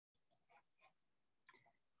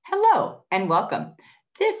Hello and welcome.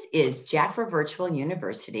 This is JAFRA Virtual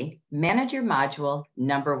University Manager Module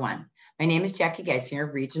number 1. My name is Jackie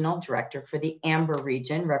Geisinger, Regional Director for the Amber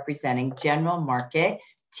region, representing General Market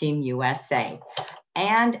Team USA.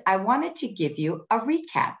 And I wanted to give you a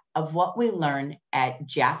recap of what we learned at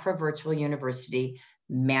JAFRA Virtual University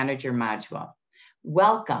Manager Module.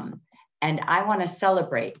 Welcome, and I want to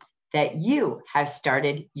celebrate that you have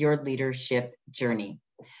started your leadership journey.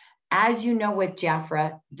 As you know with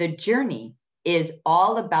JAFRA, the journey is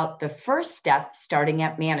all about the first step starting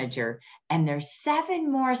at manager, and there's 7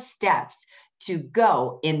 more steps to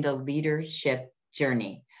go in the leadership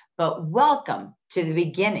journey. But welcome to the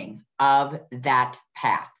beginning of that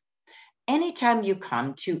path. Anytime you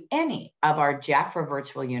come to any of our JAFRA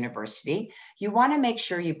Virtual University, you want to make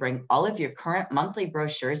sure you bring all of your current monthly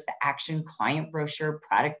brochures, the action client brochure,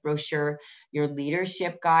 product brochure, your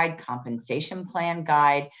leadership guide, compensation plan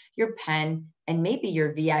guide, your pen, and maybe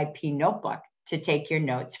your VIP notebook to take your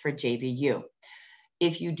notes for JVU.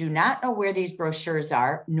 If you do not know where these brochures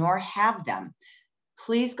are, nor have them,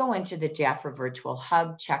 please go into the JAFRA Virtual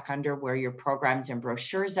Hub, check under where your programs and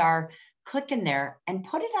brochures are, click in there and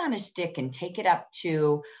put it on a stick and take it up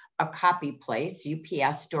to a copy place,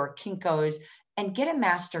 UPS store, Kinko's, and get a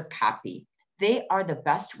master copy. They are the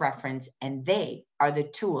best reference and they are the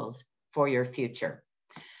tools for your future.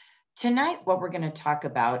 Tonight, what we're going to talk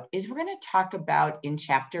about is we're going to talk about in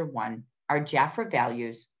chapter 1, our JAFRA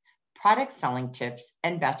values, product selling tips,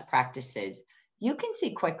 and best practices. You can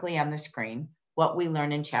see quickly on the screen what we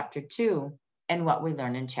learn in chapter 2 and what we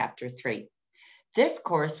learn in chapter 3. This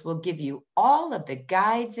course will give you all of the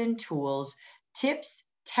guides and tools, tips,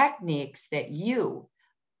 techniques that you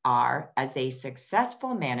are, as a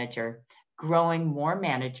successful manager, growing more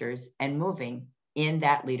managers and moving in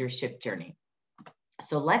that leadership journey.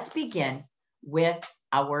 So let's begin with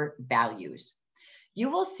our values. You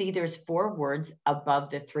will see there's 4 words above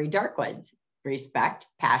the 3 dark ones: respect,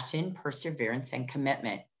 passion, perseverance, and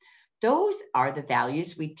commitment. Those are the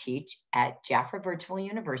values we teach at JAFRA Virtual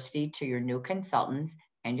University to your new consultants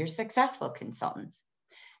and your successful consultants.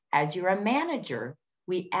 As you're a manager,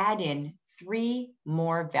 we add in 3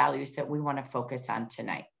 more values that we want to focus on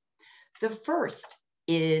tonight. The first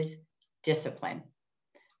is discipline.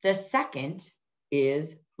 The second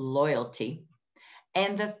is loyalty.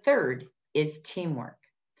 And the third is teamwork.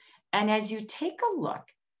 And as you take a look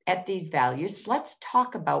at these values, let's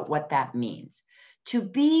talk about what that means. To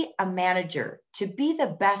be a manager, to be the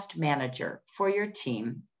best manager for your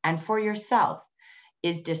team and for yourself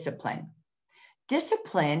is discipline.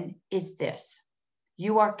 Discipline is this: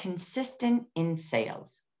 you are consistent in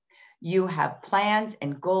sales. You have plans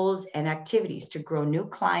and goals and activities to grow new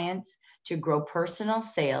clients, to grow personal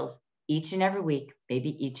sales each and every week,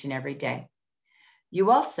 maybe each and every day.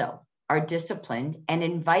 You also are disciplined and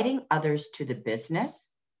inviting others to the business,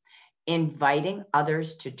 inviting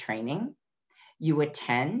others to training. You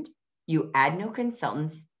attend, you add new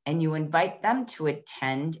consultants, and you invite them to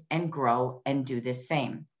attend and grow and do the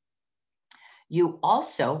same. You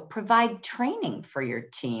also provide training for your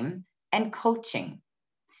team and coaching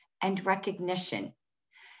and recognition.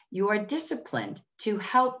 You are disciplined to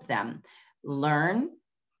help them learn,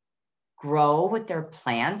 grow with their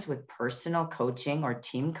plans with personal coaching or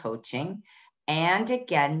team coaching, and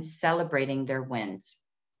again, celebrating their wins.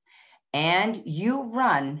 And you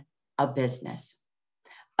run a business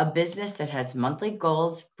that has monthly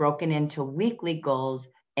goals broken into weekly goals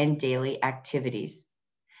and daily activities.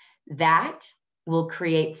 That will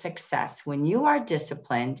create success when you are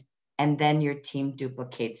disciplined and then your team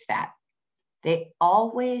duplicates that. They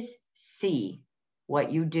always see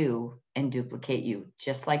what you do and duplicate you,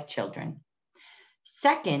 just like children.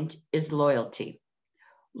 Second is loyalty.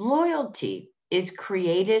 Loyalty is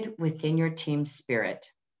created within your team spirit.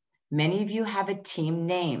 Many of you have a team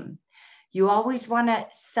name. You always want to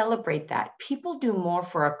celebrate that. People do more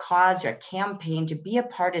for a cause or a campaign to be a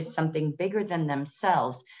part of something bigger than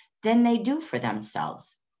themselves than they do for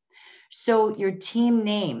themselves. So your team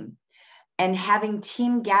name and having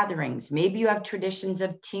team gatherings, maybe you have traditions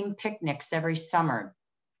of team picnics every summer,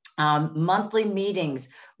 monthly meetings,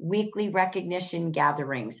 weekly recognition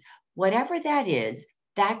gatherings, whatever that is,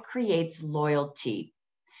 that creates loyalty.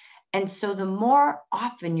 And so the more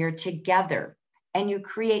often you're together and you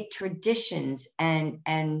create traditions and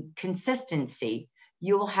consistency,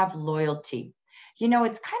 you will have loyalty. You know,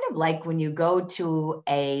 it's kind of like when you go to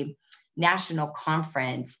a national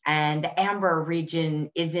conference and the Amber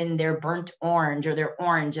region is in their burnt orange or their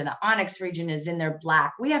orange and the Onyx region is in their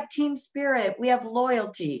black. We have team spirit, we have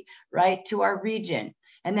loyalty, right, to our region.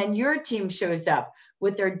 And then your team shows up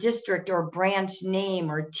with their district or branch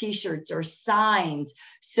name or t-shirts or signs.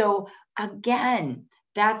 So again,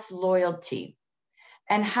 that's loyalty.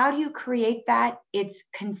 And how do you create that? It's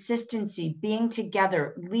consistency, being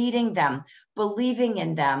together, leading them, believing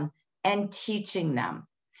in them, and teaching them.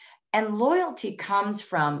 And loyalty comes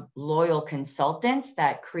from loyal consultants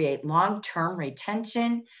that create long-term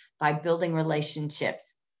retention by building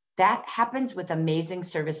relationships. That happens with amazing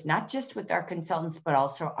service, not just with our consultants, but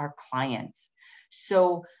also our clients.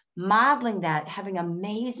 So modeling that, having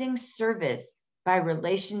amazing service by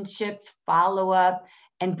relationships, follow-up,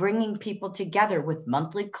 and bringing people together with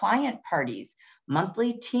monthly client parties,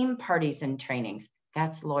 monthly team parties and trainings,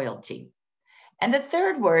 that's loyalty. And the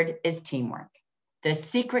third word is teamwork. The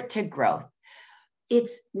secret to growth.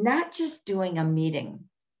 It's not just doing a meeting,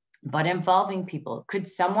 but involving people. Could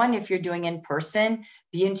someone, if you're doing in person,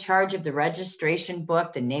 be in charge of the registration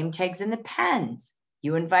book, the name tags, and the pens?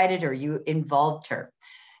 You invited her, you involved her.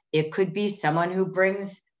 It could be someone who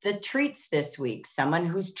brings the treats this week, someone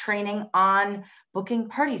who's training on booking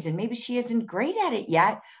parties, and maybe she isn't great at it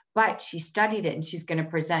yet, but she studied it and she's going to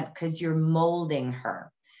present because you're molding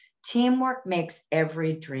her. Teamwork makes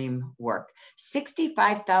every dream work.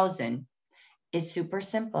 65,000 is super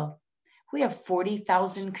simple. We have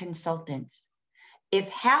 40,000 consultants. If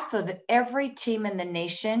half of every team in the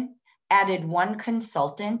nation added one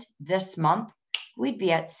consultant this month, we'd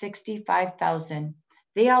be at 65,000.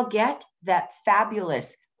 They all get that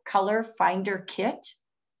fabulous color finder kit,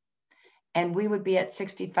 and we would be at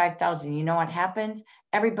 65,000. You know what happens?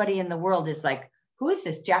 Everybody in the world is like, who is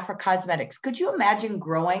this JAFRA Cosmetics? Could you imagine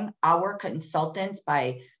growing our consultants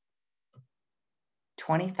by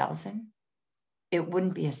 20,000? It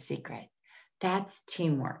wouldn't be a secret. That's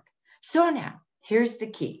teamwork. So now, here's the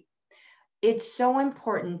key. It's so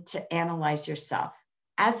important to analyze yourself.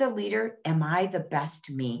 As a leader, am I the best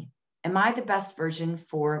me? Am I the best version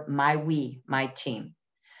for my team?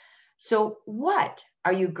 So what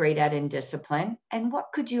are you great at in discipline, and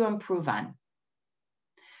what could you improve on?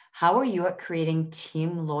 How are you at creating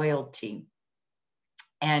team loyalty?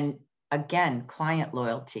 And again, client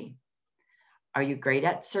loyalty. Are you great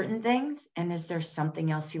at certain things? And is there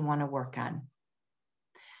something else you want to work on?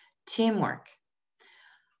 Teamwork.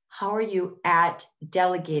 How are you at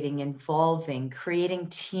delegating, involving, creating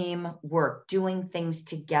team work, doing things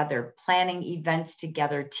together, planning events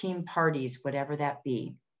together, team parties, whatever that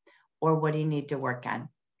be? Or what do you need to work on?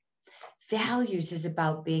 Values is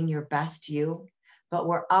about being your best you, but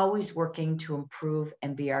we're always working to improve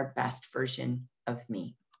and be our best version of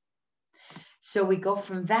me. So we go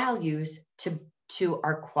from values to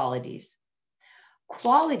our qualities.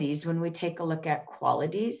 Qualities, when we take a look at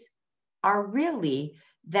qualities, are really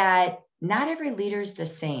that not every leader is the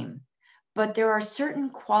same, but there are certain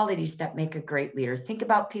qualities that make a great leader. Think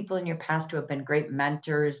about people in your past who have been great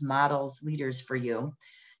mentors, models, leaders for you.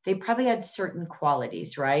 They probably had certain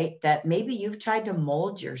qualities, right? That maybe you've tried to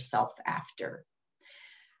mold yourself after.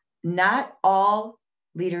 Not all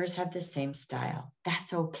leaders have the same style.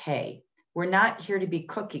 That's okay. We're not here to be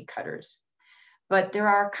cookie cutters, but there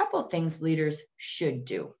are a couple of things leaders should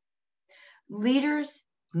do. Leaders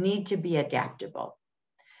need to be adaptable.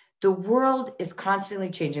 The world is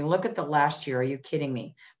constantly changing. Look at the last year. Are you kidding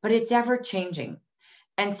me? But it's ever changing.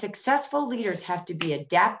 And successful leaders have to be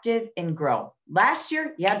adaptive and grow. Last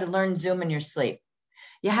year, you had to learn Zoom in your sleep.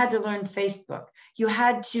 You had to learn Facebook. You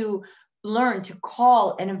had to learn to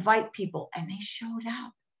call and invite people, and they showed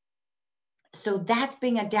up. So that's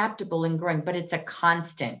being adaptable and growing, but it's a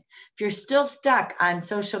constant. If you're still stuck on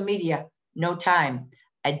social media, no time.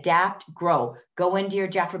 Adapt, grow. Go into your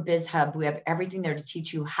JAFRA Biz Hub. We have everything there to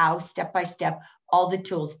teach you how, step by step, all the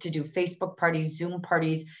tools to do Facebook parties, Zoom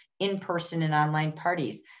parties, in-person and online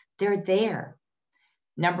parties. They're there.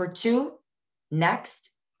 Number two,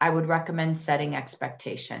 next, I would recommend setting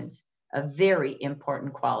expectations, a very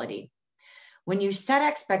important quality. When you set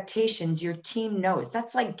expectations, your team knows.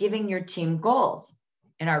 That's like giving your team goals.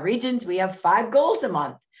 In our regions, we have 5 goals a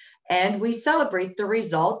month, and we celebrate the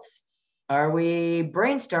results, or we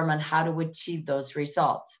brainstorm on how to achieve those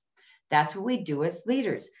results. That's what we do as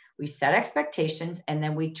leaders. We set expectations, and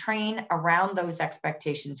then we train around those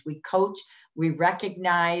expectations. We coach, we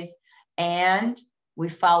recognize, and we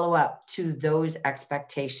follow up to those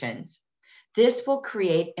expectations. This will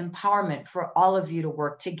create empowerment for all of you to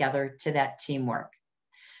work together to that teamwork.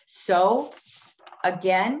 So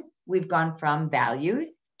again, we've gone from values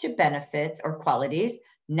to benefits or qualities.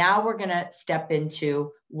 Now we're going to step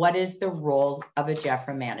into what is the role of a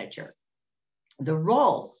JAFRA manager. The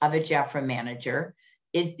role of a JAFRA manager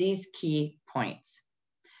is these key points.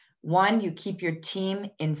 1, you keep your team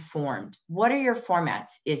informed. What are your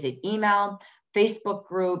formats? Is it email, Facebook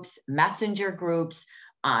groups, messenger groups,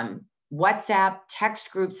 WhatsApp,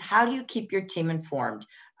 text groups. How do you keep your team informed?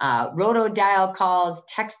 Roto dial calls,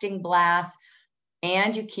 texting blasts,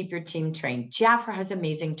 and you keep your team trained. JAFRA has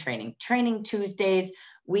amazing training. Training Tuesdays.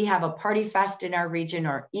 We have a party fest in our region,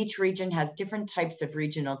 or each region has different types of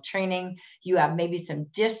regional training. You have maybe some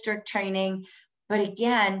district training, but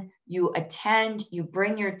again, you attend, you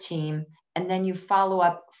bring your team, and then you follow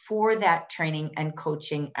up for that training and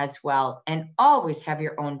coaching as well. And always have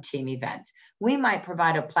your own team events. We might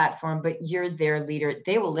provide a platform, but you're their leader.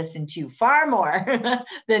 They will listen to you far more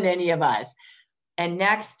than any of us. And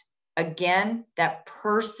next, again, that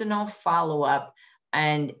personal follow-up,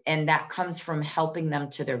 and that comes from helping them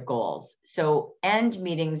to their goals. So end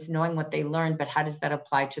meetings, knowing what they learned, but how does that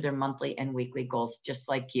apply to their monthly and weekly goals, just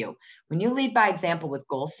like you? When you lead by example with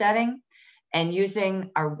goal setting and using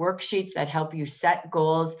our worksheets that help you set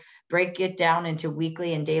goals, break it down into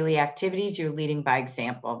weekly and daily activities, you're leading by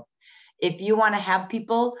example. If you want to have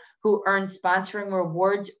people who earn sponsoring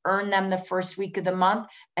rewards, earn them the first week of the month,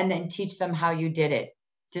 and then teach them how you did it,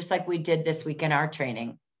 just like we did this week in our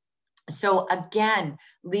training. So again,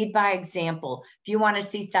 lead by example. If you want to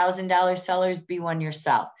see $1,000 sellers, be one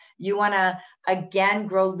yourself. You want to, again,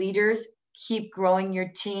 grow leaders, keep growing your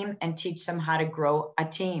team and teach them how to grow a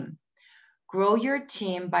team. Grow your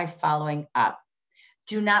team by following up.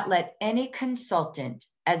 Do not let any consultant,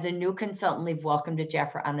 as a new consultant, leave welcome to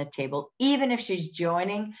JAFRA on the table. Even if she's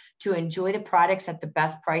joining to enjoy the products at the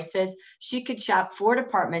best prices, she could shop 4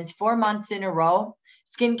 departments 4 months in a row,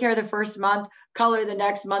 skincare the first month, color the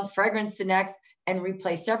next month, fragrance the next, and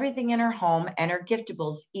replace everything in her home and her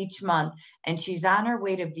giftables each month. And she's on her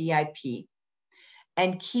way to VIP.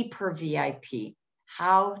 And keep her VIP.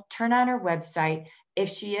 How? Turn on her website. If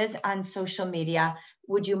she is on social media,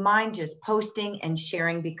 would you mind just posting and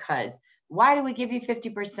sharing? Because why do we give you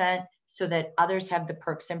 50%? So that others have the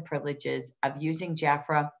perks and privileges of using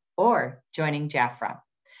JAFRA or joining JAFRA.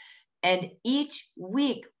 And each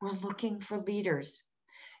week we're looking for leaders.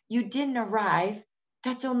 You didn't arrive.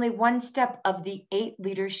 That's only one step of the 8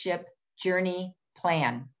 leadership journey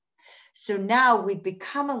plan. So now we've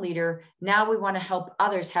become a leader. Now we want to help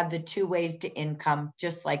others have the 2 ways to income,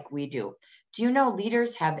 just like we do. Do you know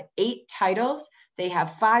leaders have 8 titles? They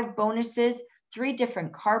have 5 bonuses, 3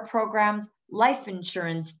 different car programs, life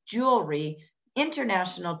insurance, jewelry,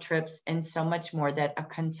 international trips, and so much more that a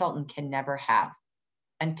consultant can never have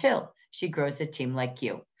until she grows a team like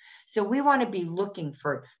you. So we want to be looking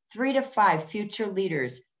for 3 to 5 future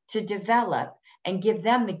leaders to develop and give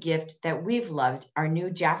them the gift that we've loved, our new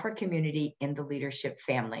JAFRA community in the leadership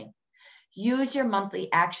family. Use your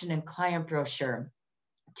monthly action and client brochure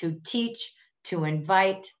to teach, to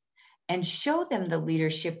invite, and show them the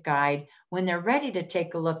leadership guide when they're ready to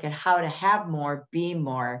take a look at how to have more, be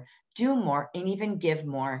more, do more, and even give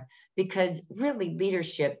more. Because really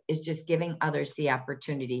leadership is just giving others the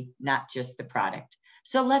opportunity, not just the product.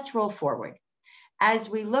 So let's roll forward. As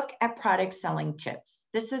we look at product selling tips,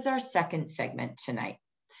 this is our second segment tonight.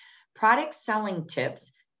 Product selling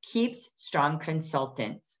tips keeps strong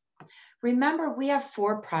consultants. Remember, we have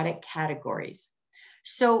 4 product categories.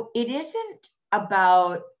 So it isn't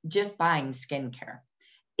about just buying skincare.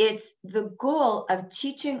 It's the goal of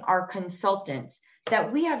teaching our consultants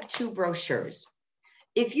that we have 2 brochures.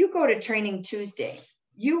 If you go to Training Tuesday,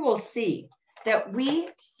 you will see that we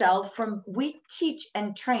teach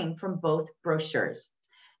and train from both brochures.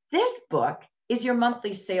 This book is your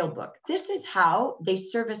monthly sale book. This is how they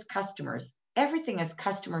service customers. Everything is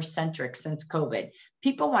customer centric since COVID.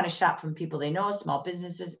 People want to shop from people they know, small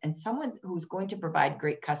businesses, and someone who's going to provide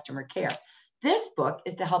great customer care. This book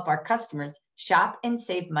is to help our customers shop and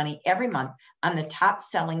save money every month on the top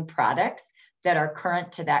selling products that are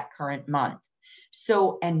current to that current month.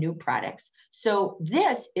 So, and new products. So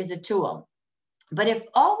this is a tool. But if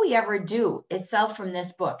all we ever do is sell from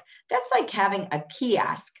this book, that's like having a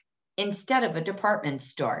kiosk instead of a department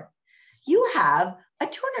store. You have a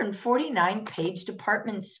 249-page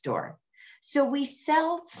department store. So we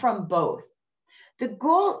sell from both. The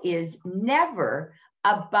goal is never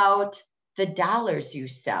about the dollars you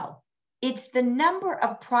sell. It's the number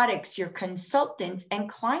of products your consultants and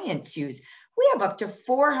clients use. We have up to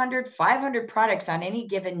 400, 500 products on any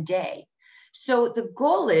given day. So the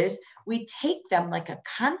goal is we take them like a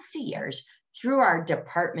concierge through our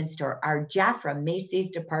department store, our JAFRA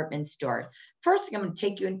Macy's department store. First, I'm going to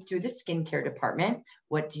take you through the skincare department.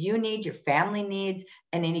 What do you need, your family needs,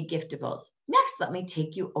 and any giftables. Next, let me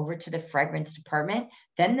take you over to the fragrance department,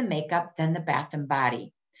 then the makeup, then the bath and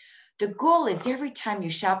body. The goal is every time you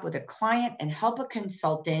shop with a client and help a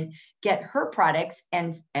consultant get her products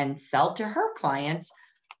and sell to her clients,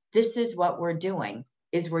 This is what we're doing,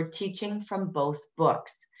 is we're teaching from both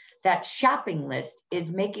books. That shopping list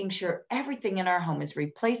is making sure everything in our home is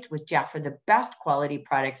replaced with JAFRA, the best quality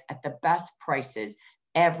products at the best prices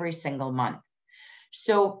every single month.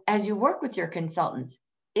 So as you work with your consultants,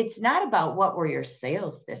 it's not about what were your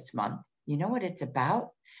sales this month. You know what it's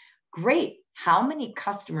about? Great. How many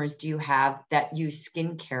customers do you have that use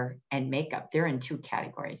skincare and makeup? They're in 2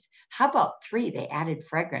 categories. How about 3? They added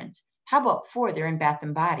fragrance. How about 4? They're in bath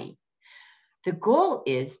and body. The goal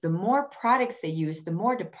is the more products they use, the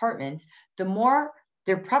more departments, the more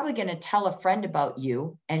they're probably going to tell a friend about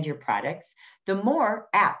you and your products, the more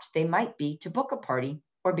apt they might be to book a party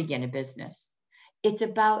or begin a business. It's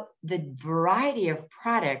about the variety of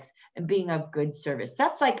products and being of good service.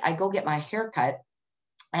 That's like I go get my hair cut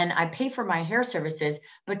and I pay for my hair services,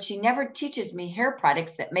 but she never teaches me hair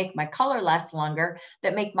products that make my color last longer,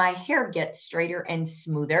 that make my hair get straighter and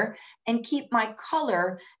smoother, and keep my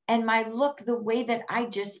color and my look the way that I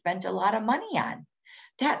just spent a lot of money on.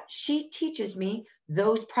 That she teaches me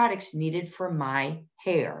those products needed for my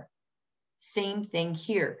hair. Same thing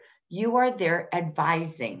here. You are there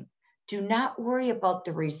advising. Do not worry about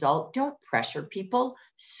the result. Don't pressure people.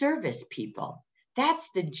 Service people. That's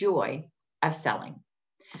the joy of selling.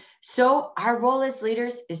 So our role as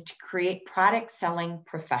leaders is to create product selling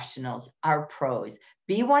professionals, our pros.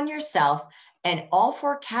 Be one yourself, and all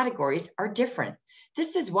 4 categories are different.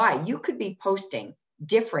 This is why you could be posting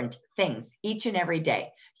different things each and every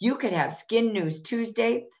day. You could have Skin News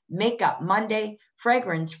Tuesday, Makeup Monday,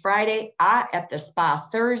 Fragrance Friday, at the Spa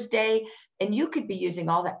Thursday, and you could be using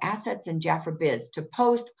all the assets in JAFRA Biz to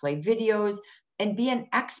post, play videos, and be an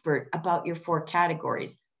expert about your 4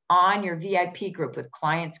 categories. On your VIP group with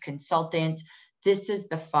clients, consultants. This is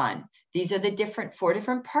the fun. These are the 4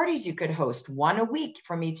 different parties you could host, 1 a week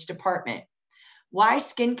from each department. Why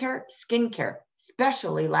skincare? Skincare,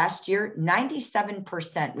 especially last year,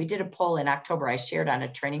 97%. We did a poll in October. I shared on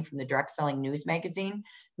a training from the Direct Selling News magazine.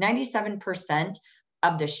 97%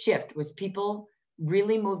 of the shift was people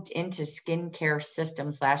really moved into skincare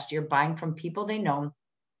systems last year, buying from people they know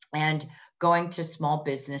and going to small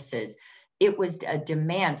businesses. It was a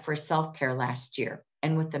demand for self-care last year.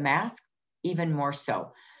 And with the mask, even more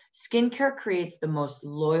so. Skincare creates the most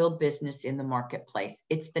loyal business in the marketplace.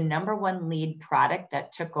 It's the #1 lead product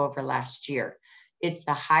that took over last year. It's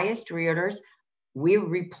the highest reorders. We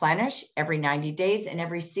replenish every 90 days, and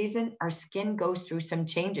every season our skin goes through some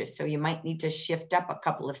changes. So you might need to shift up a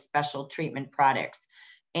couple of special treatment products.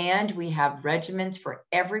 And we have regimens for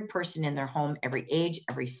every person in their home, every age,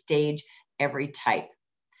 every stage, every type.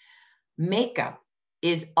 Makeup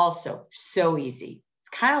is also so easy. It's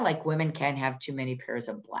kind of like women can't have too many pairs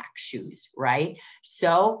of black shoes, right?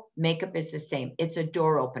 So makeup is the same. It's a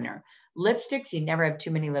door opener. Lipsticks, you never have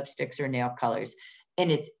too many lipsticks or nail colors.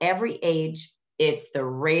 And it's every age. It's the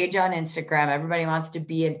rage on Instagram. Everybody wants to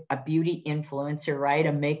be a beauty influencer, right?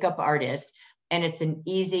 A makeup artist. And it's an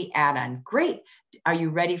easy add-on. Great. Are you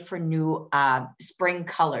ready for new spring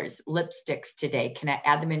colors, lipsticks today? Can I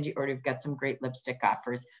add them into your order? We've got some great lipstick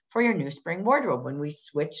offers for your new spring wardrobe when we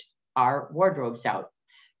switch our wardrobes out.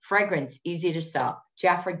 Fragrance, easy to sell.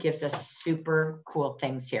 JAFRA gives us super cool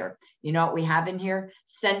things here. You know what we have in here?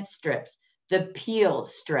 Scent strips, the peel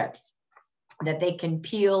strips that they can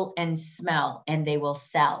peel and smell and they will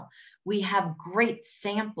sell. We have great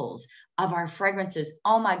samples of our fragrances.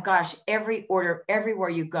 Oh my gosh, every order, everywhere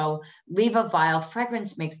you go, leave a vial.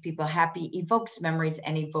 Fragrance makes people happy, evokes memories,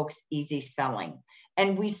 and evokes easy selling.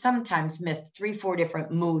 And we sometimes miss 3-4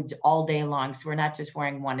 different moods all day long, so we're not just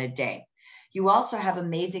wearing one a day. You also have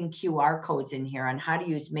amazing QR codes in here on how to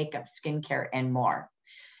use makeup, skincare, and more.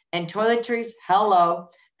 And toiletries, hello,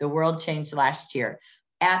 the world changed last year.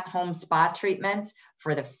 At-home spa treatments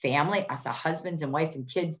for the family, us husbands and wife and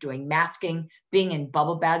kids doing masking, being in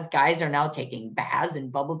bubble baths. Guys are now taking baths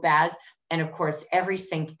and bubble baths. And of course, every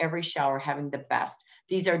sink, every shower having the best.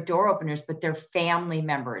 These are door openers, but they're family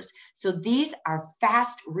members. So these are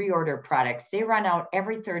fast reorder products. They run out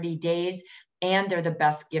every 30 days. And they're the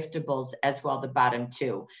best giftables as well, the bottom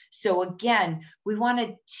 2. So again, we want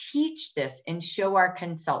to teach this and show our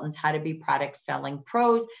consultants how to be product selling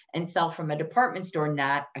pros and sell from a department store,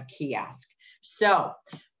 not a kiosk. So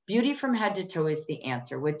beauty from head to toe is the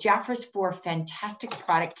answer. With JAFRA's 4 fantastic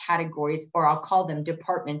product categories, or I'll call them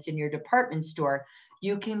departments in your department store,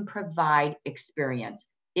 you can provide experience.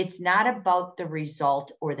 It's not about the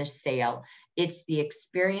result or the sale. It's the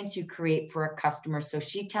experience you create for a customer. So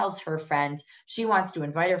she tells her friends, she wants to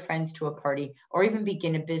invite her friends to a party or even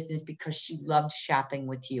begin a business because she loved shopping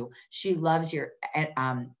with you. She loves your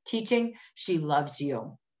teaching. She loves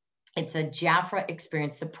you. It's a JAFRA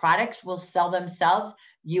experience. The products will sell themselves.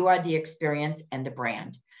 You are the experience and the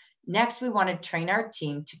brand. Next, we want to train our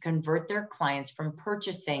team to convert their clients from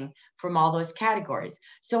purchasing from all those categories.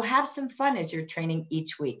 So have some fun as you're training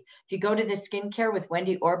each week. If you go to the skincare with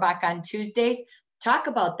Wendy Orbach on Tuesdays, talk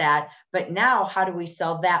about that. But now, how do we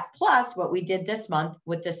sell that? Plus what we did this month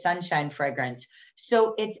with the Sunshine fragrance.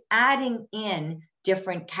 So it's adding in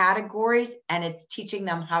different categories, and it's teaching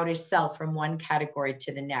them how to sell from one category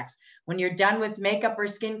to the next. When you're done with makeup or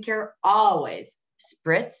skincare, always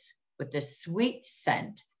spritz with the sweet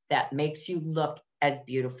scent that makes you look as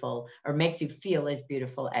beautiful, or makes you feel as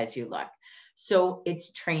beautiful as you look. So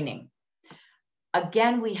it's training.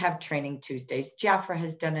 Again, we have Training Tuesdays. JAFRA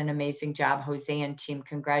has done an amazing job. Jose and team,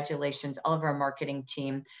 congratulations, all of our marketing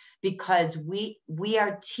team, because we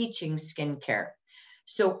are teaching skincare.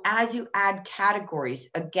 So as you add categories,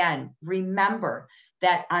 again, remember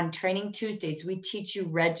that on Training Tuesdays, we teach you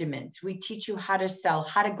regimens. We teach you how to sell,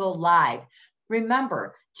 how to go live.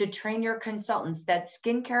 Remember to train your consultants that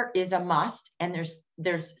skincare is a must, and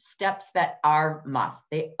there's steps that are must.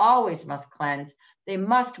 They always must cleanse, they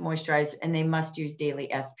must moisturize, and they must use daily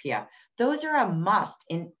SPF. Those are a must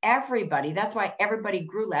in everybody. That's why everybody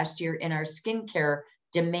grew last year in our skincare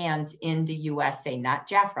demands in the USA, not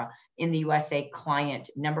JAFRA, in the USA client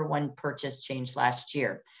 #1 purchase change last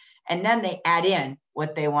year. And then they add in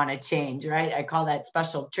what they want to change, right? I call that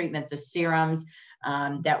special treatment, the serums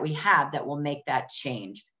that we have that will make that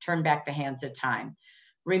change, turn back the hands of time.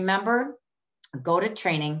 Remember, go to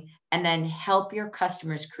training and then help your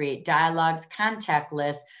customers create dialogues, contact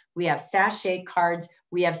lists. We have sachet cards.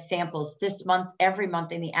 We have samples this month. Every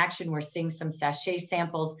month in the action, we're seeing some sachet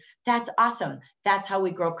samples. That's awesome. That's how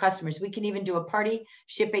we grow customers. We can even do a party,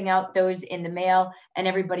 shipping out those in the mail, and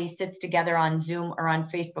everybody sits together on Zoom or on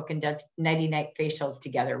Facebook and does nighty-night facials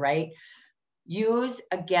together, right? Use,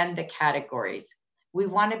 again, the categories. We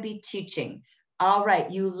want to be teaching. All right,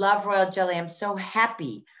 you love Royal Jelly. I'm so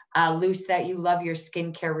happy, Luce, that you love your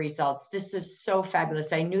skincare results. This is so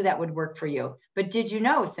fabulous. I knew that would work for you. But did you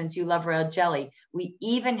know, since you love Royal Jelly, we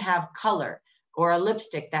even have color or a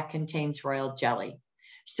lipstick that contains Royal Jelly.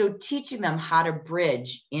 So teaching them how to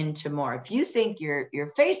bridge into more. If you think your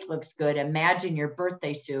face looks good, imagine your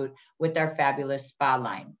birthday suit with our fabulous spa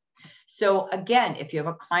line. So again, if you have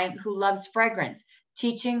a client who loves fragrance,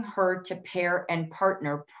 teaching her to pair and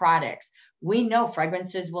partner products. We know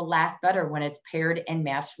fragrances will last better when it's paired and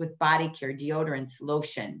matched with body care, deodorants,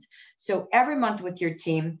 lotions. So every month with your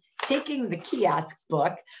team, taking the kiosk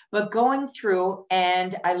book, but going through,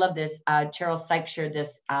 and I love this, Cheryl Sykes shared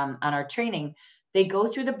this on our training. They go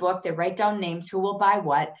through the book, they write down names, who will buy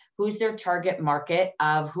what, who's their target market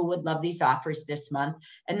of who would love these offers this month,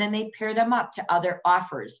 and then they pair them up to other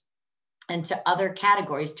offers and to other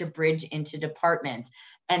categories to bridge into departments.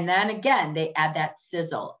 And then again, they add that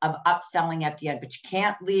sizzle of upselling at the end, but you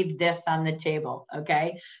can't leave this on the table,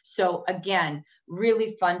 okay? So again,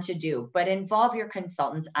 really fun to do, but involve your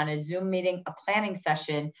consultants on a Zoom meeting, a planning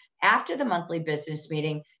session after the monthly business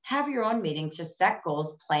meeting. Have your own meeting to set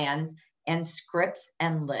goals, plans, and scripts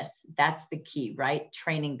and lists. That's the key, right?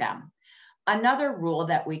 Training them. Another rule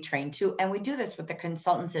that we train to, and we do this with the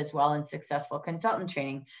consultants as well in successful consultant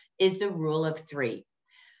training, is the rule of 3.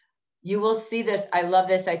 You will see this. I love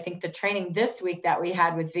this. I think the training this week that we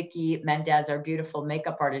had with Vicki Mendez, our beautiful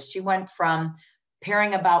makeup artist, she went from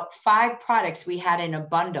pairing about 5 products we had in a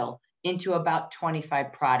bundle into about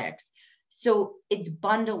 25 products. So it's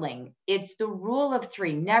bundling. It's the rule of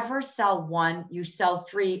 3. Never sell 1, you sell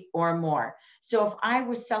 3 or more. So if I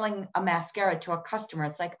was selling a mascara to a customer,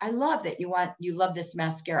 it's like, I love that you love this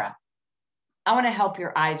mascara. I want to help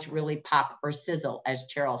your eyes really pop or sizzle, as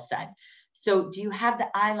Cheryl said. So do you have the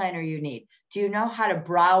eyeliner you need? Do you know how to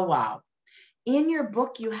brow wow? In your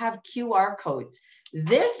book, you have QR codes.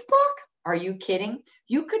 This book, are you kidding?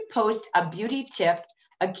 You could post a beauty tip,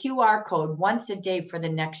 a QR code once a day for the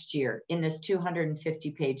next year in this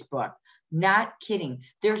 250-page book. Not kidding.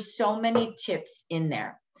 There's so many tips in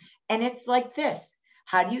there. And it's like this.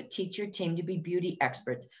 How do you teach your team to be beauty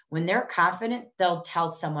experts? When they're confident, they'll tell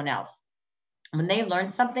someone else. When they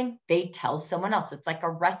learn something, they tell someone else. It's like a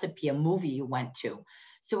recipe, a movie you went to.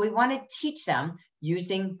 So we want to teach them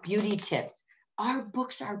using beauty tips. Our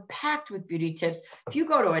books are packed with beauty tips. If you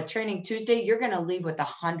go to a Training Tuesday, you're going to leave with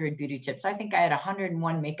 100 beauty tips. I think I had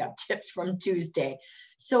 101 makeup tips from Tuesday.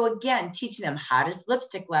 So again, teaching them, how does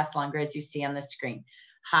lipstick last longer, as you see on the screen?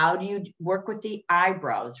 How do you work with the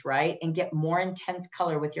eyebrows, right? And get more intense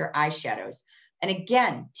color with your eyeshadows. And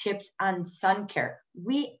again, tips on sun care.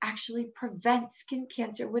 We actually prevent skin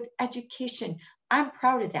cancer with education. I'm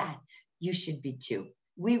proud of that. You should be too.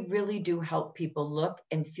 we really do help people look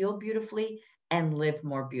and feel beautifully and live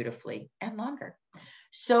more beautifully and longer.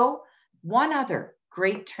 So one other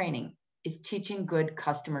great training is teaching good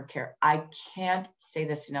customer care. I can't say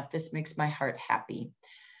this enough. This makes my heart happy.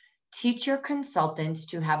 Teach your consultants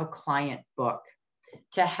to have a client book,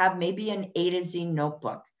 to have maybe an A to Z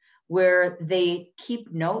notebook where they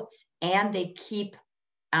keep notes and they keep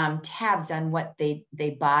tabs on what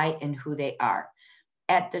they buy and who they are.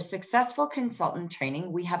 At the Successful Consultant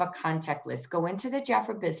Training, we have a contact list. Go into the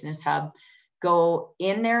JAFRA Business Hub, go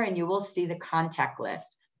in there and you will see the contact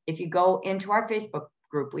list. If you go into our Facebook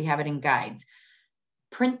group, we have it in guides.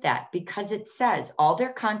 Print that because it says all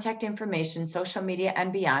their contact information, social media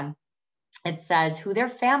and beyond. It says who their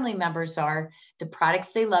family members are, the products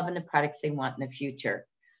they love and the products they want in the future.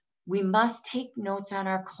 We must take notes on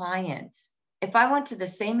our clients. If I went to the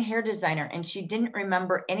same hair designer and she didn't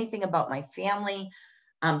remember anything about my family,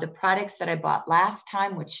 the products that I bought last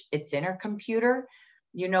time, which it's in her computer,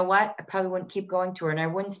 you know what? I probably wouldn't keep going to her and I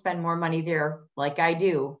wouldn't spend more money there like I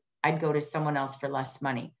do. I'd go to someone else for less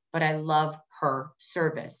money, but I love her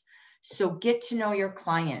service. So get to know your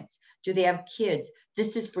clients. Do they have kids?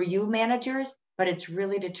 This is for you managers, but it's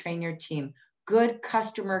really to train your team. Good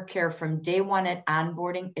customer care from day one at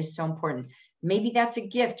onboarding is so important. Maybe that's a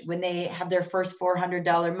gift when they have their first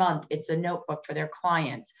 $400 month. It's a notebook for their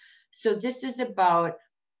clients. So this is about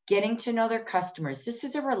getting to know their customers. This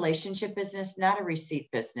is a relationship business, not a receipt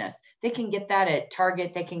business. They can get that at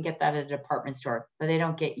Target. They can get that at a department store, but they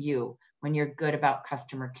don't get you when you're good about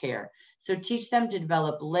customer care. So teach them to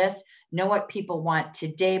develop lists, know what people want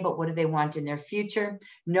today, but what do they want in their future,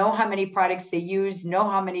 know how many products they use, know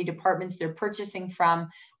how many departments they're purchasing from,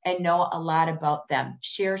 and know a lot about them.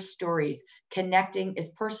 Share stories. Connecting is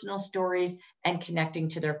personal stories and connecting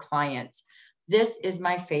to their clients. This is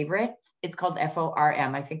my favorite. It's called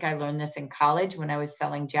FORM. I think I learned this in college when I was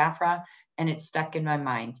selling JAFRA, and it stuck in my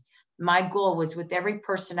mind. My goal was with every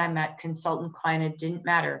person I met, consultant, client, it didn't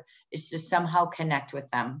matter, is to somehow connect with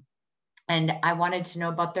them. And I wanted to know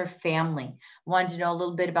about their family. I wanted to know a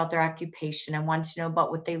little bit about their occupation. I wanted to know about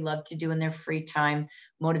what they love to do in their free time,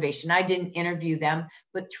 motivation. I didn't interview them,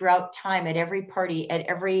 but throughout time, at every party, at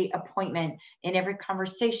every appointment, in every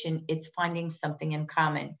conversation, it's finding something in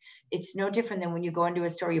common. It's no different than when you go into a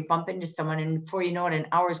store, you bump into someone, and before you know it, an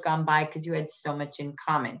hour's gone by because you had so much in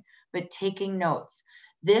common. But taking notes.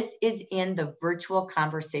 This is in the virtual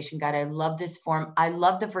conversation guide. I love this form. I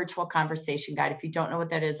love the virtual conversation guide. If you don't know what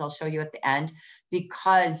that is, I'll show you at the end,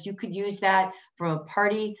 because you could use that from a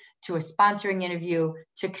party to a sponsoring interview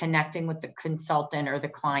to connecting with the consultant or the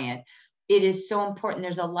client. It is so important.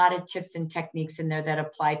 There's a lot of tips and techniques in there that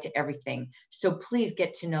apply to everything. So please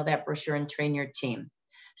get to know that brochure and train your team.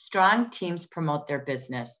 Strong teams promote their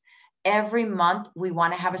business. Every month, we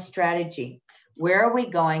want to have a strategy. Where are we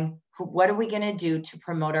going? What are we going to do to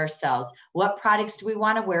promote ourselves? What products do we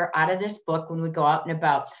want to wear out of this book when we go out and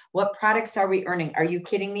about? What products are we earning? Are you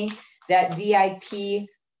kidding me? That VIP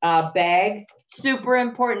bag, super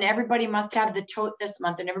important. Everybody must have the tote this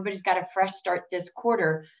month, and everybody's got a fresh start this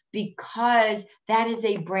quarter, because that is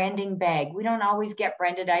a branding bag. We don't always get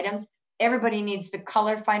branded items. Everybody needs the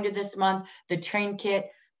color finder this month, the train kit.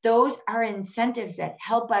 Those are incentives that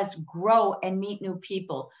help us grow and meet new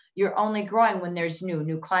people. You're only growing when there's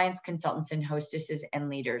new clients, consultants, and hostesses and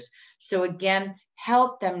leaders. So again,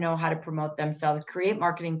 help them know how to promote themselves, create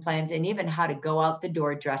marketing plans, and even how to go out the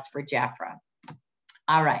door dressed for JAFRA.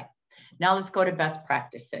 All right, now let's go to best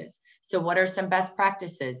practices. So what are some best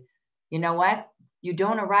practices? You know what? You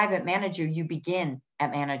don't arrive at manager, you begin at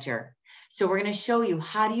manager. So we're going to show you,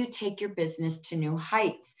 how do you take your business to new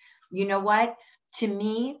heights? You know what? To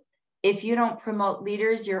me, if you don't promote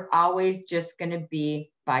leaders, you're always just going to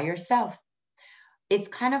be by yourself. It's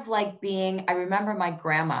kind of like being, I remember my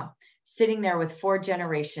grandma sitting there with 4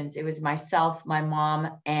 generations. It was myself, my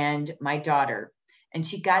mom, and my daughter. And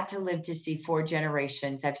she got to live to see 4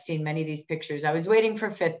 generations. I've seen many of these pictures. I was waiting for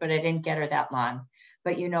 5th, but I didn't get her that long.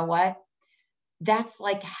 But you know what? That's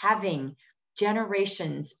like having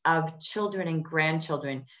generations of children and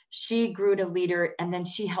grandchildren. She grew to leader, and then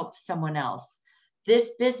she helped someone else.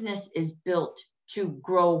 This business is built to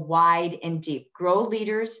grow wide and deep, grow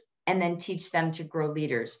leaders, and then teach them to grow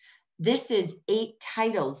leaders. This is 8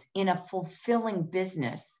 titles in a fulfilling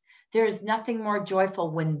business. There is nothing more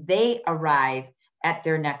joyful when they arrive at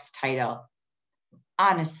their next title.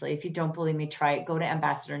 Honestly, if you don't believe me, try it. Go to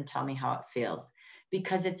Ambassador and tell me how it feels.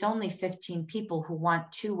 Because it's only 15 people who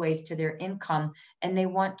want 2 ways to their income, and they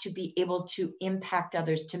want to be able to impact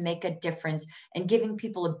others, to make a difference. And giving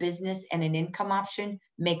people a business and an income option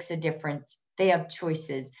makes a difference. They have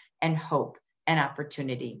choices and hope and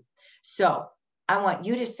opportunity. So I want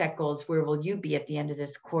you to set goals. Where will you be at the end of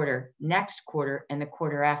this quarter, next quarter, and the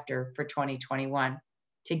quarter after for 2021?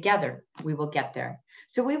 Together, we will get there.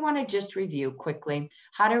 So we want to just review quickly,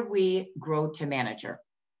 how do we grow to manager?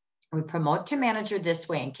 We promote to manager this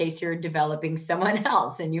way, in case you're developing someone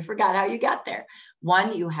else and you forgot how you got there.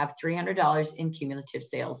 One, you have $300 in cumulative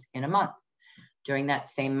sales in a month. During that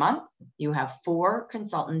same month, you have 4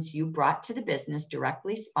 consultants you brought to the business,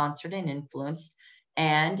 directly sponsored and influenced,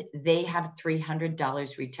 and they have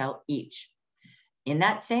 $300 retail each. In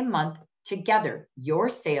that same month, together, your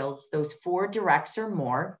sales, those 4 directs or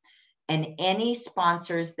more, and any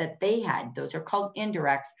sponsors that they had, those are called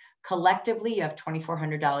indirects, collectively you have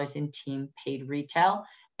 $2,400 in team paid retail,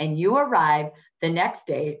 and you arrive the next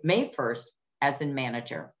day, May 1st, as a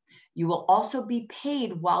manager. You will also be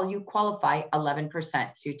paid while you qualify 11%.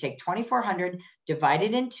 So you take 2,400, divide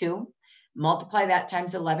it in 2, multiply that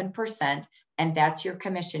times 11%, and that's your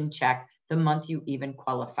commission check the month you even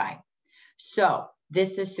qualify. So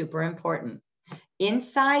this is super important.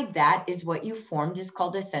 Inside that is what you formed is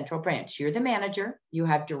called a central branch. You're the manager, you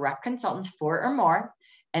have direct consultants, 4 or more,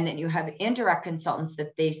 and then you have indirect consultants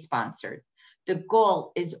that they sponsored. The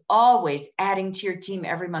goal is always adding to your team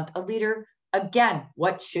every month. A leader, again,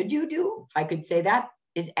 what should you do? If I could say that,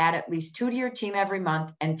 is add at least 2 to your team every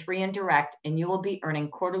month and 3 indirect, and you will be earning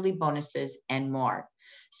quarterly bonuses and more.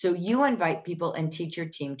 So you invite people and teach your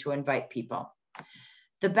team to invite people.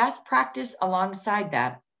 The best practice alongside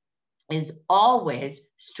that is always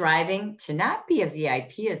striving to not be a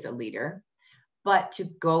VIP as a leader, but to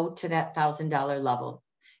go to that $1,000 level.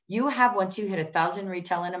 You have, once you hit 1,000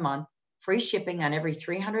 retail in a month, free shipping on every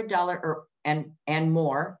 $300 and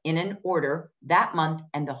more in an order that month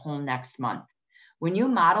and the whole next month. When you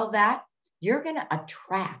model that, you're going to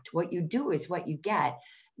attract. What you do is what you get.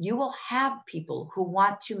 You will have people who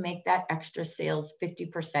want to make that extra sales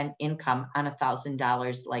 50% income on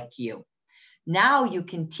 $1,000 like you. Now you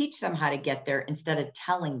can teach them how to get there instead of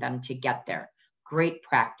telling them to get there. Great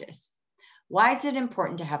practice. Why is it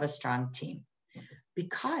important to have a strong team?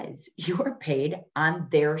 Because you are paid on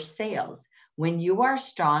their sales. When you are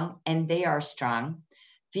strong and they are strong,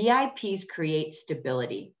 VIPs create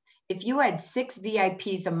stability. If you had 6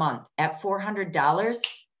 VIPs a month at $400,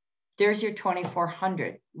 there's your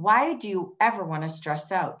 $2,400. Why do you ever want to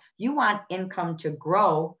stress out? You want income to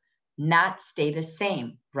grow, not stay the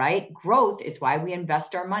same, right? Growth is why we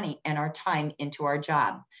invest our money and our time into our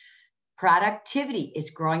job. Productivity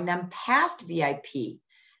is growing them past VIP.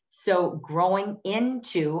 So growing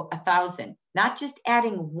into 1,000, not just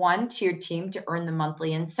adding 1 to your team to earn the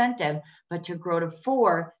monthly incentive, but to grow to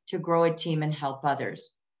 4 to grow a team and help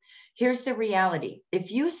others. Here's the reality.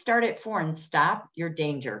 If you start at 4 and stop, you're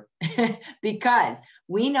danger because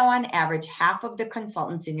we know on average half of the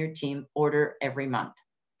consultants in your team order every month.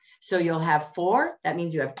 So you'll have 4. That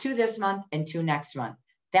means you have 2 this month and 2 next month.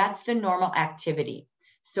 That's the normal activity.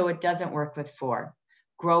 So it doesn't work with 4.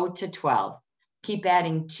 Grow to 12. Keep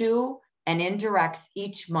adding 2 and indirects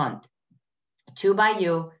each month. 2 by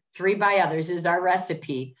you, 3 by others is our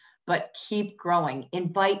recipe, but keep growing.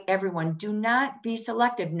 Invite everyone. Do not be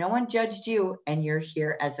selective. No one judged you and you're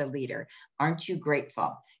here as a leader. Aren't you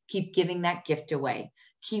grateful? Keep giving that gift away.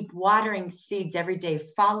 Keep watering seeds every day.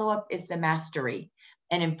 Follow up is the mastery,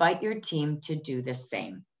 and invite your team to do the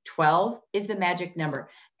same. 12 is the magic number,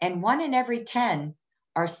 and 1 in every 10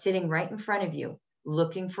 are sitting right in front of you,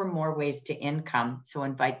 looking for more ways to income. So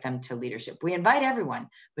invite them to leadership. We invite everyone,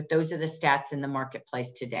 but those are the stats in the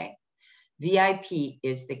marketplace today. VIP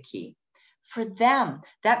is the key. For them,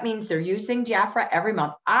 that means they're using JAFRA every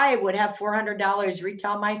month. I would have $400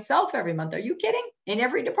 retail myself every month. Are you kidding? In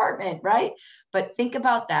every department, right? But think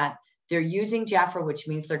about that. They're using JAFRA, which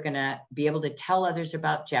means they're going to be able to tell others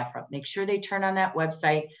about JAFRA. Make sure they turn on that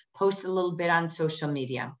website, post a little bit on social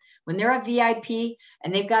media. When they're a VIP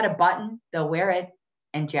and they've got a button, they'll wear it,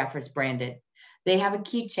 and JAFRA's branded. They have a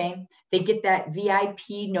keychain. They get that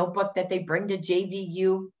VIP notebook that they bring to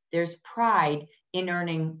JVU. There's pride in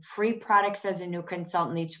earning free products as a new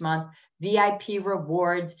consultant each month, VIP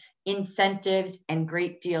rewards, incentives, and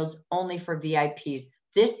great deals only for VIPs.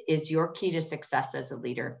 This is your key to success as a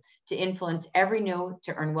leader, to influence every new,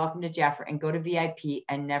 to earn welcome to JAFRA and go to VIP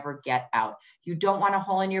and never get out. You don't want a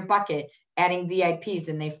hole in your bucket adding VIPs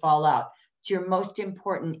and they fall out. It's your most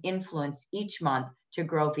important influence each month to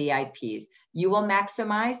grow VIPs. You will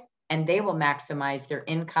maximize and they will maximize their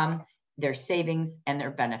income, their savings, and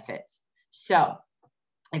their benefits. So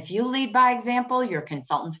if you lead by example, your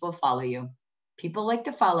consultants will follow you. People like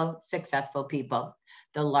to follow successful people.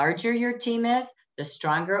 The larger your team is, the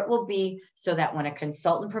stronger it will be, so that when a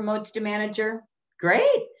consultant promotes to manager, great.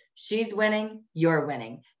 She's winning, you're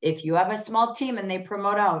winning. If you have a small team and they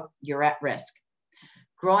promote out, you're at risk.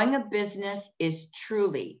 Growing a business is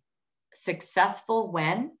truly successful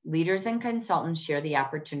when leaders and consultants share the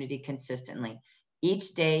opportunity consistently,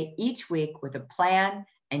 each day, each week, with a plan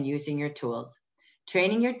and using your tools.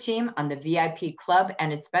 Training your team on the VIP club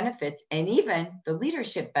and its benefits, and even the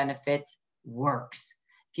leadership benefits, works.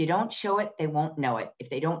 If you don't show it, they won't know it. If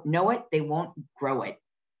they don't know it, they won't grow it.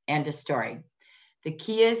 End of story. The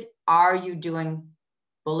key is, are you doing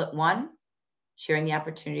bullet one, sharing the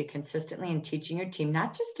opportunity consistently and teaching your team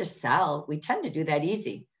not just to sell? We tend to do that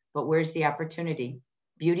easy, but where's the opportunity?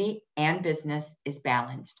 Beauty and business is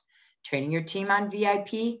balanced. Training your team on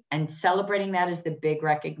VIP and celebrating that as the big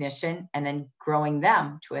recognition, and then growing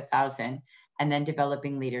them to 1,000, and then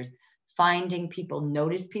developing leaders. Finding people,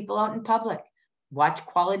 notice people out in public. Watch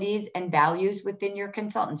qualities and values within your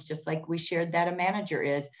consultants, just like we shared that a manager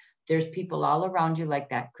is. There's people all around you like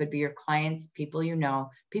that. Could be your clients, people you know,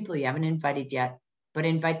 people you haven't invited yet, but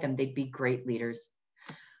invite them. They'd be great leaders.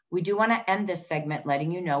 We do want to end this segment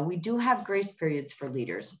letting you know we do have grace periods for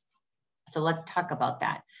leaders. So let's talk about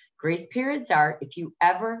that. Grace periods are, if you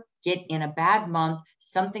ever get in a bad month,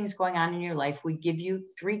 something's going on in your life, we give you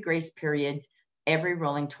 3 grace periods every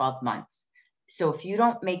rolling 12 months. So if you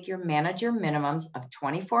don't make your manager minimums of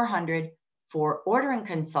 2,400 for ordering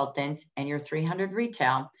consultants and your 300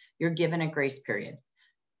 retail, you're given a grace period.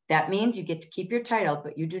 That means you get to keep your title,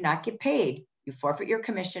 but you do not get paid. You forfeit your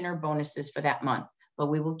commission or bonuses for that month, but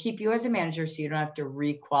we will keep you as a manager so you don't have to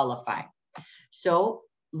re-qualify. So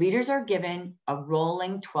leaders are given a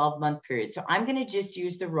rolling 12-month period. So I'm going to just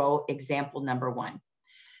use the row example number 1.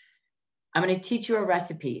 I'm going to teach you a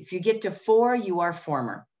recipe. If you get to 4, you are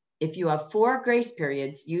former. If you have 4 grace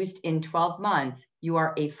periods used in 12 months, you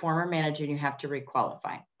are a former manager and you have to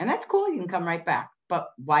requalify. And that's cool. You can come right back.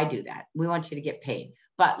 But why do that? We want you to get paid.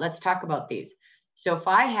 But let's talk about these. So if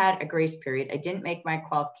I had a grace period, I didn't make my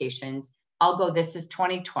qualifications, I'll go, this is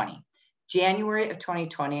 2020. January of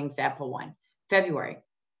 2020, example 1. February,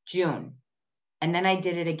 June. And then I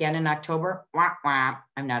did it again in October. Wah, wah,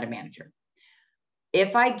 I'm not a manager.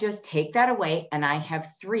 If I just take that away and I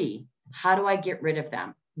have 3, how do I get rid of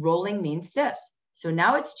them? Rolling means this. So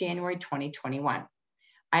now it's January 2021.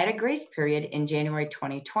 I had a grace period in January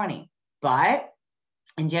 2020, but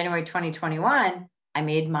in January 2021, I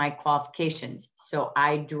made my qualifications. So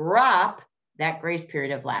I drop that grace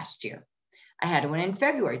period of last year. I had one in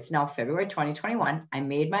February. It's now February 2021. I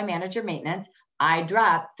made my manager maintenance. I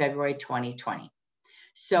dropped February 2020.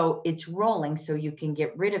 So it's rolling so you can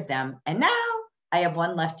get rid of them. And now I have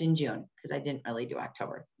one left in June because I didn't really do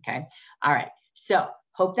October. Okay. All right. So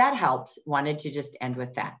hope that helps. Wanted to just end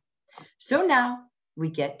with that. So now we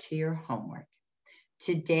get to your homework.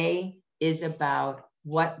 Today is about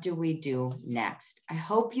what do we do next? I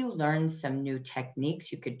hope you learned some new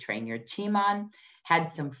techniques you could train your team on,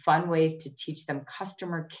 had some fun ways to teach them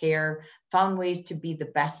customer care, found ways to be the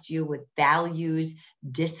best you with values,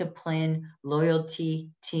 discipline, loyalty,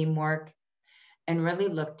 teamwork, and really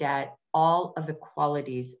looked at all of the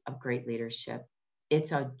qualities of great leadership.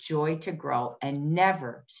 It's a joy to grow and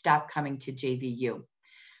never stop coming to JVU.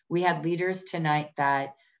 We had leaders tonight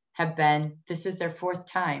that have been, this is their 4th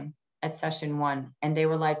time at session 1. And they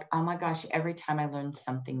were like, oh my gosh, every time I learned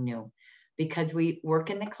something new, because we work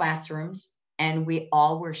in the classrooms and we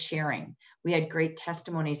all were sharing. We had great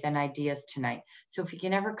testimonies and ideas tonight. So if you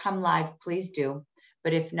can ever come live, please do.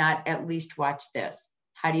 But if not, at least watch this.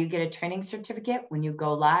 How do you get a training certificate? When you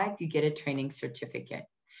go live, you get a training certificate.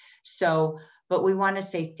 So, but we want to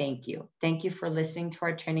say thank you. Thank you for listening to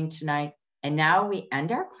our training tonight. And now we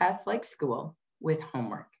end our class like school with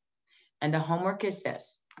homework. And the homework is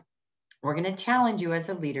this. We're going to challenge you as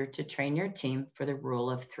a leader to train your team for the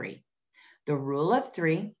rule of 3. The rule of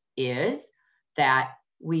 3 is that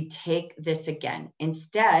we take this again.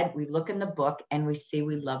 Instead, we look in the book and we see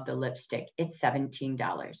we love the lipstick. It's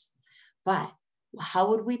 $17. But how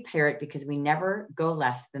would we pair it? Because we never go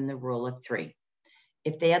less than the rule of 3.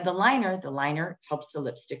 If they had the liner helps the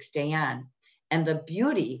lipstick stay on. And the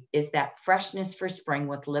beauty is that freshness for spring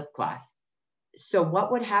with lip gloss. So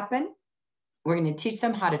what would happen? We're going to teach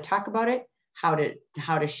them how to talk about it, how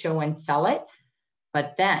to show and sell it.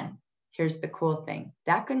 But then here's the cool thing.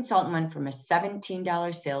 That consultant went from a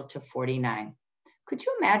 $17 sale to $49. Could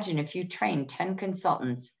you imagine if you trained 10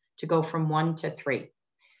 consultants to go from 1 to 3?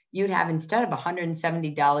 You'd have, instead of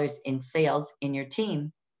 $170 in sales in your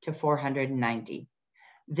team, to $490.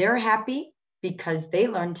 They're happy because they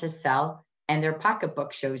learned to sell and their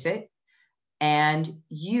pocketbook shows it. And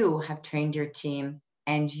you have trained your team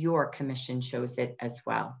and your commission shows it as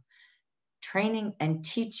well. Training and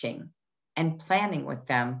teaching and planning with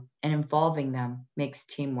them and involving them makes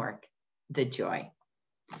teamwork the joy.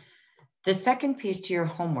 The second piece to your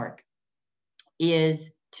homework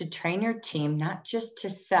is to train your team, not just to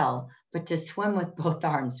sell, but to swim with both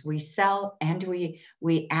arms. We sell and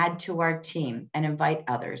we add to our team and invite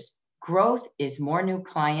others. Growth is more new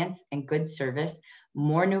clients and good service,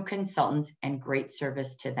 more new consultants and great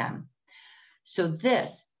service to them. So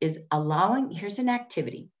this is here's an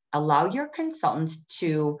activity. Allow your consultants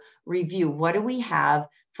to review, what do we have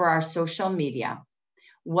for our social media?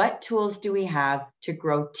 What tools do we have to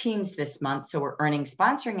grow teams this month? So we're earning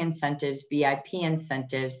sponsoring incentives, VIP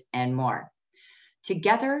incentives, and more.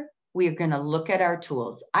 Together, we are going to look at our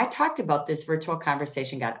tools. I talked about this virtual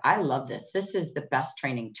conversation guide. I love this. This is the best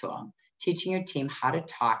training tool. Teaching your team how to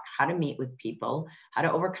talk, how to meet with people, how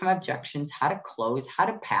to overcome objections, how to close, how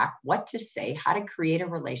to pack, what to say, how to create a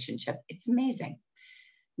relationship. It's amazing.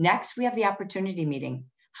 Next, we have the opportunity meeting.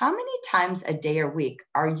 How many times a day or week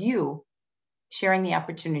are you sharing the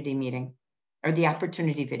opportunity meeting or the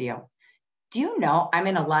opportunity video? Do you know I'm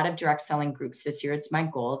in a lot of direct selling groups this year? It's my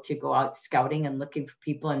goal to go out scouting and looking for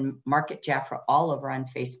people and market JAFRA all over on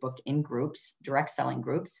Facebook in groups, direct selling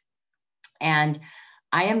groups. And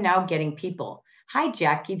I am now getting people. Hi,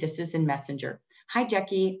 Jackie, this is in Messenger. Hi,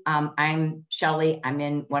 Jackie, I'm Shelly. I'm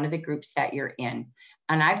in one of the groups that you're in.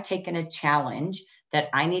 And I've taken a challenge that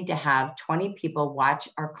I need to have 20 people watch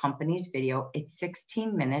our company's video. It's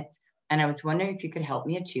 16 minutes. And I was wondering if you could help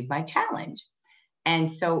me achieve my challenge.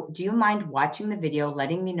 And so do you mind watching the video,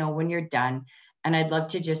 letting me know when you're done? And I'd love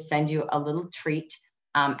to just send you a little treat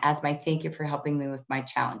as my thank you for helping me with my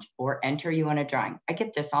challenge, or enter you in a drawing. I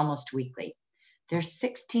get this almost weekly. There's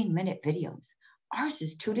 16-minute videos. Ours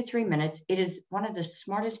is 2 to 3 minutes. It is one of the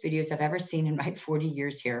smartest videos I've ever seen in my 40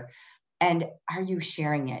 years here. And are you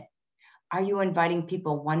sharing it? Are you inviting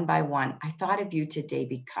people one by one? I thought of you today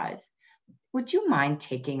because, would you mind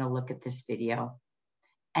taking a look at this video?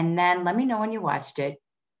 And then let me know when you watched it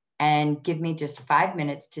and give me just 5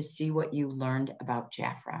 minutes to see what you learned about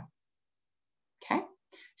JAFRA. Okay?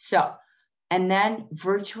 So, and then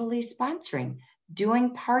virtually sponsoring,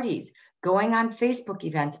 doing parties, going on Facebook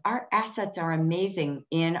events. Our assets are amazing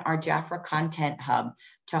in our JAFRA Content Hub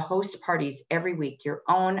to host parties every week, your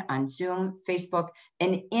own on Zoom, Facebook,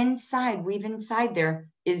 and weave inside there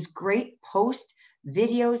is great post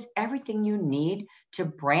videos, everything you need to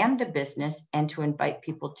brand the business and to invite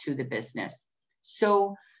people to the business.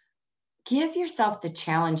 So give yourself the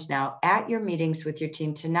challenge now at your meetings with your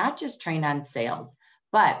team to not just train on sales,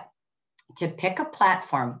 but to pick a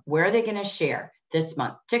platform. Where are they going to share this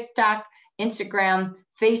month? TikTok, Instagram,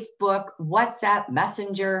 Facebook, WhatsApp,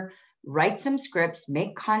 Messenger. Write some scripts,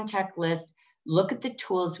 make contact lists, look at the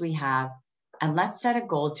tools we have, and let's set a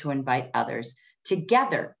goal to invite others.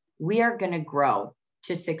 Together, we are going to grow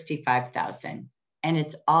to 65,000, and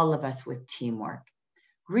it's all of us with teamwork.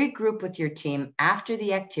 Regroup with your team after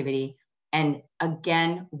the activity, and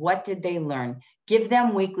again, what did they learn? Give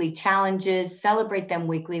them weekly challenges, celebrate them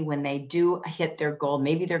weekly when they do hit their goal.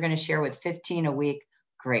 Maybe they're going to share with 15 a week.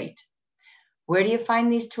 Great. Where do you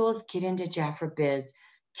find these tools? Get into JAFRA Biz.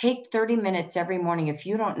 Take 30 minutes every morning. If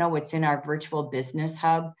you don't know what's in our virtual business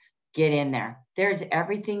hub, get in there. There's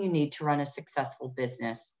everything you need to run a successful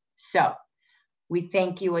business. So we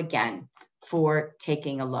thank you again for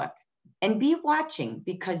taking a look. And be watching,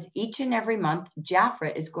 because each and every month,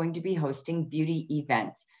 JAFRA is going to be hosting beauty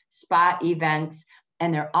events, spa events,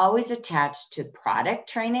 and they're always attached to product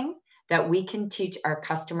training that we can teach our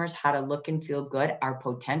customers how to look and feel good, our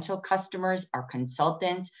potential customers, our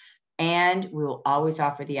consultants, and we will always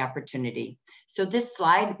offer the opportunity. So this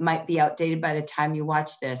slide might be outdated by the time you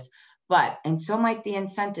watch this, and so might the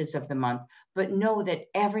incentives of the month, but know that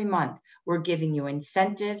every month we're giving you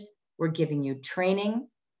incentives, we're giving you training,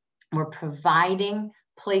 we're providing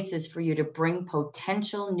places for you to bring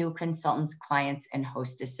potential new consultants, clients, and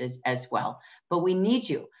hostesses as well. But we need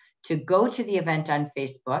you to go to the event on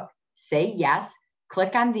Facebook, say yes,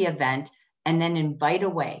 click on the event, and then invite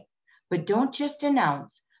away. But don't just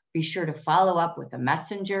announce. Be sure to follow up with a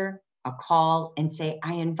messenger, a call, and say,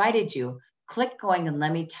 I invited you. Click going and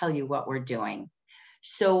let me tell you what we're doing.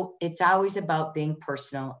 So it's always about being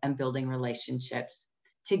personal and building relationships.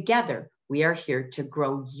 Together, we are here to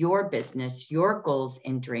grow your business, your goals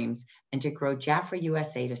and dreams, and to grow JAFRA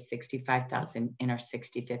USA to 65,000 in our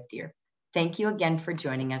 65th year. Thank you again for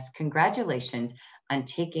joining us. Congratulations on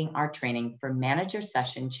taking our training for Manager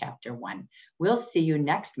Session Chapter 1. We'll see you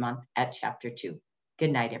next month at Chapter 2.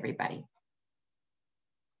 Good night, everybody.